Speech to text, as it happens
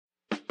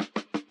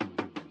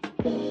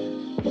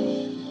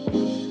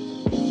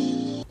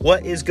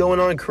What is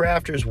going on,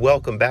 crafters?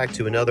 Welcome back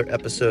to another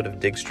episode of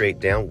Dig Straight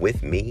Down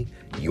with me,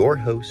 your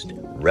host,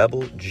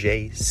 Rebel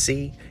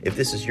JC. If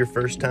this is your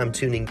first time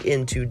tuning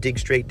into Dig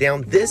Straight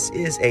Down, this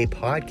is a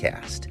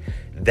podcast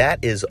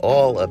that is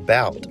all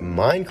about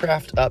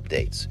Minecraft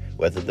updates,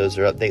 whether those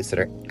are updates that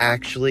are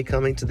actually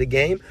coming to the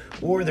game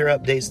or they're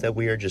updates that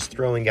we are just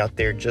throwing out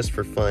there just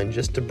for fun,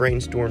 just to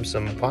brainstorm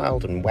some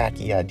wild and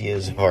wacky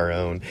ideas of our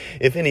own.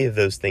 If any of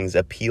those things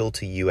appeal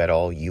to you at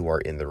all, you are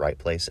in the right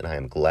place, and I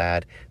am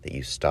glad that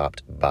you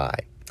stopped by.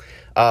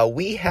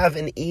 We have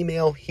an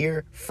email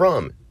here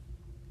from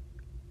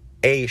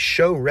a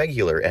show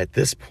regular at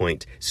this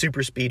point,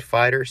 Super Speed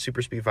Fighter.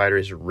 Super Speed Fighter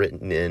is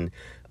written in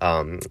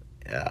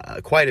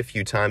quite a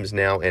few times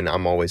now, and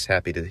I'm always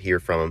happy to hear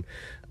from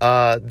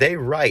them. They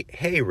write,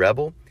 "Hey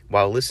Rebel,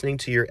 while listening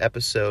to your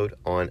episode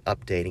on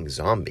updating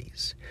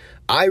zombies,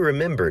 I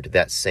remembered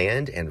that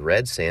sand and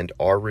red sand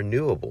are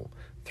renewable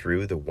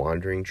through the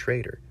Wandering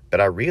Trader, but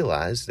I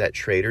realized that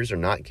traders are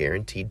not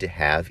guaranteed to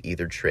have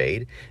either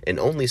trade and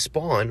only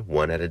spawn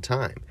one at a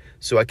time.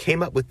 So I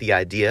came up with the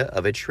idea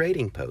of a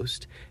trading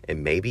post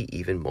and maybe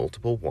even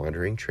multiple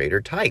Wandering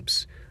Trader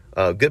types."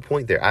 Good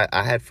point there.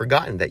 I had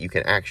forgotten that you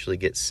can actually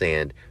get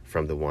sand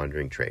from the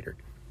Wandering Trader.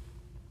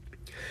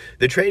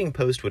 The trading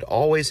post would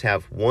always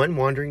have one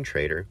Wandering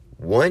Trader,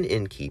 one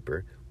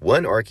Innkeeper,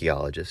 one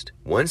Archaeologist,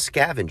 one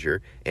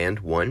Scavenger, and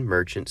one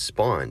Merchant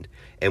spawned,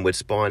 and would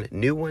spawn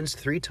new ones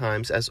 3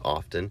 times as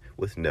often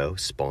with no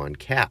spawn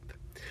cap.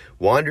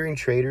 Wandering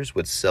Traders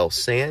would sell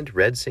sand,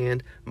 red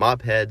sand,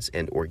 mob heads,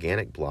 and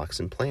organic blocks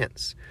and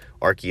plants.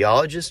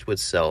 Archaeologists would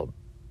sell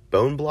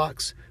bone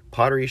blocks,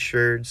 pottery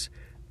sherds,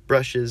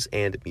 brushes,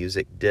 and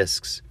music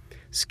discs.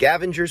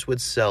 Scavengers would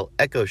sell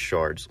echo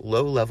shards,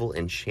 low-level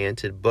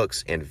enchanted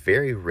books, and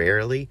very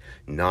rarely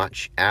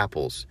notch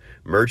apples.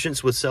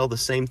 Merchants would sell the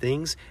same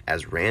things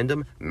as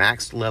random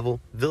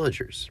maxed-level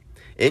villagers.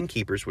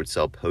 Innkeepers would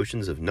sell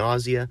potions of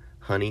nausea,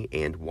 honey,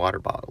 and water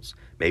bottles.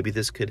 Maybe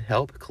this could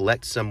help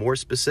collect some more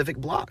specific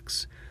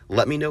blocks.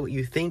 Let me know what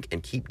you think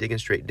and keep digging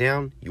straight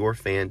down. Your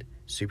fan,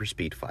 Super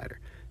Speed Fighter.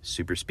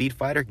 Super Speed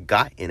Fighter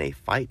got in a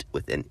fight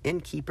with an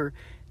innkeeper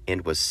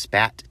and was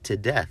spat to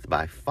death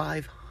by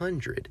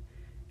 500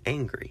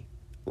 angry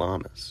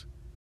llamas.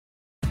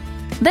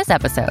 This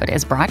episode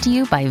is brought to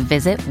you by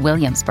Visit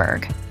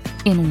Williamsburg.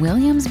 In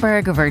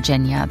Williamsburg,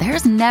 Virginia,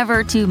 there's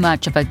never too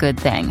much of a good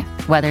thing.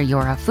 Whether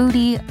you're a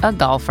foodie, a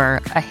golfer,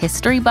 a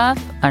history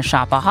buff, a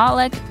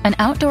shopaholic, an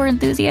outdoor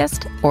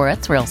enthusiast, or a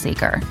thrill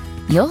seeker,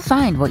 you'll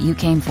find what you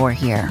came for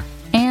here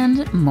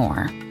and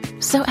more.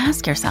 So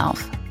ask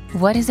yourself,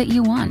 what is it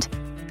you want?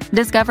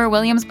 Discover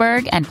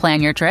Williamsburg and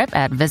plan your trip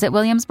at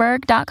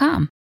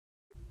visitwilliamsburg.com.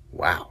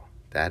 Wow,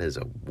 that is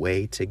a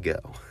way to go.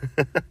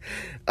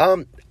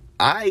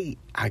 I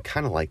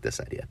kind of like this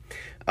idea.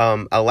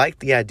 I like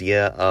the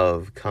idea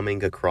of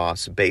coming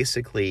across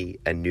basically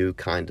a new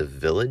kind of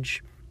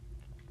village.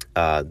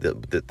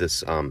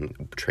 This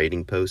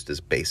trading post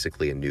is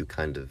basically a new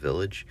kind of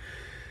village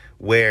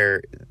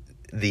where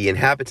the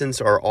inhabitants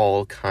are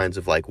all kinds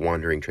of like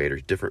Wandering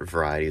Traders, different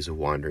varieties of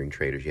Wandering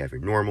Traders. You have your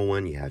normal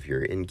one, you have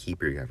your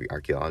Innkeeper, you have your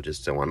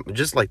Archaeologist, so on,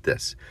 just like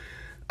this.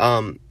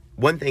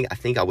 One thing I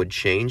think I would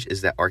change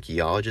is that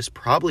Archaeologists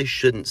probably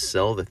shouldn't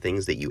sell the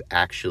things that you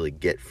actually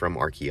get from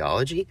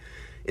archaeology.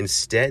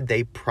 Instead,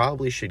 they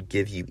probably should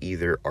give you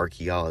either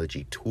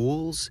archaeology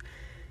tools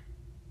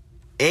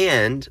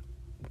and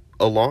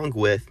along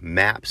with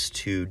maps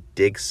to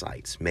dig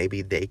sites.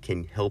 Maybe they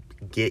can help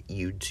get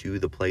you to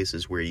the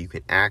places where you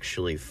can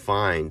actually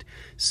find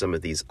some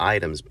of these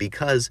items,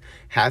 because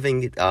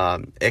having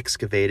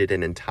excavated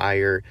an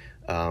entire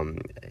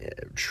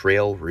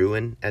trail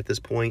ruin at this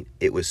point,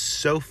 it was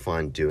so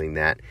fun doing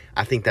that.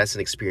 I think that's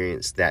an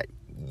experience that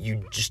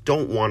you just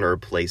don't want to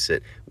replace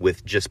it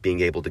with just being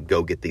able to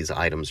go get these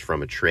items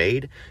from a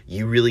trade.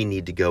 You really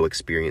need to go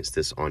experience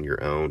this on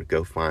your own.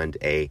 Go find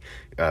a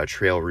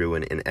trail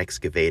ruin and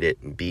excavate it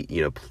and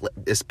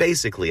it's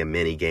basically a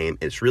mini game.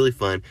 It's really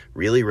fun,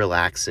 really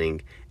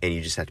relaxing, and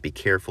you just have to be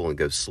careful and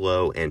go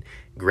slow and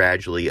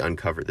gradually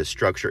uncover the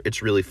structure.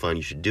 It's really fun.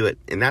 You should do it.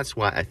 And that's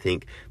why I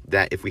think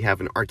that if we have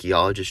an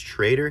archaeologist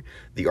trader,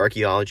 the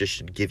archaeologist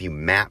should give you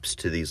maps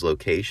to these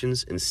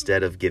locations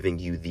instead of giving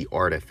you the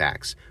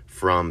artifacts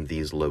from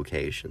these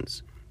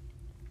locations.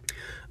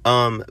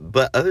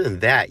 But other than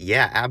that,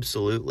 yeah,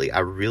 absolutely. I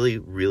really,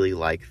 really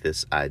like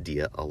this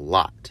idea a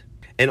lot.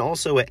 And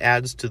also it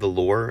adds to the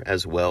lore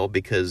as well,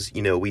 because,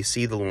 we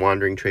see the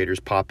Wandering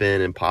Traders pop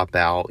in and pop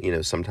out.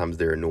 Sometimes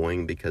they're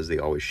annoying because they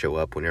always show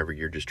up whenever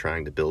you're just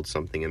trying to build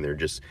something and they're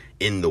just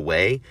in the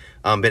way.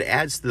 But it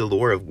adds to the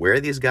lore of where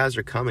these guys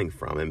are coming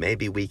from. And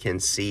maybe we can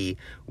see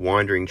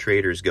Wandering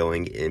Traders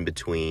going in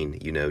between,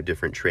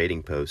 different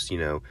trading posts,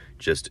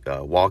 just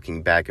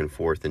walking back and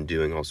forth and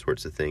doing all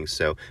sorts of things.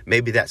 So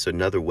maybe that's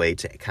another way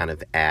to kind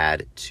of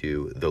add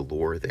to the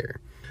lore there.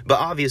 But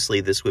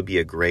obviously, this would be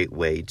a great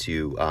way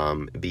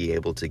to be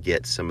able to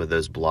get some of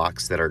those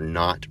blocks that are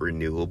not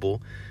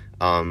renewable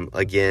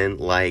Again,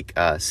 like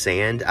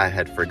sand, I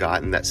had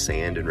forgotten that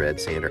sand and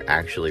red sand are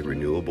actually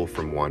renewable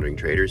from wandering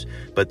traders.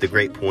 But the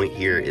great point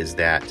here is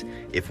that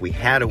if we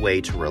had a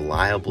way to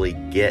reliably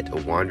get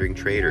a wandering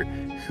trader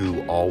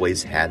who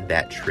always had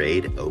that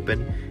trade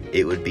open,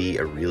 it would be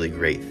a really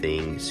great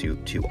thing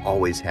to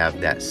always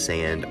have that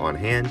sand on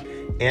hand,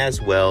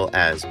 as well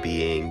as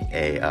being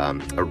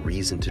a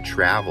reason to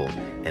travel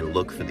and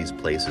look for these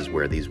places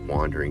where these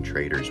wandering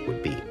traders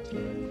would be.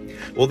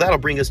 Well, that'll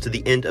bring us to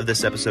the end of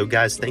this episode,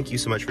 guys. Thank you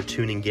so much for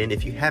tuning in.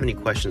 If you have any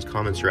questions,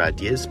 comments, or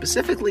ideas,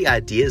 specifically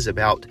ideas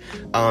about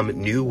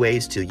new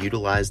ways to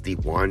utilize the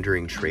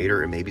wandering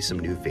trader or maybe some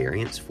new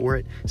variants for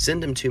it,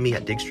 send them to me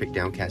at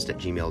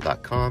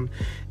digstraightdowncast@gmail.com.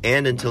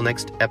 And until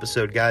next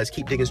episode, guys,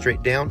 keep digging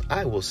straight down.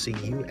 I will see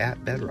you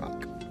at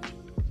Bedrock.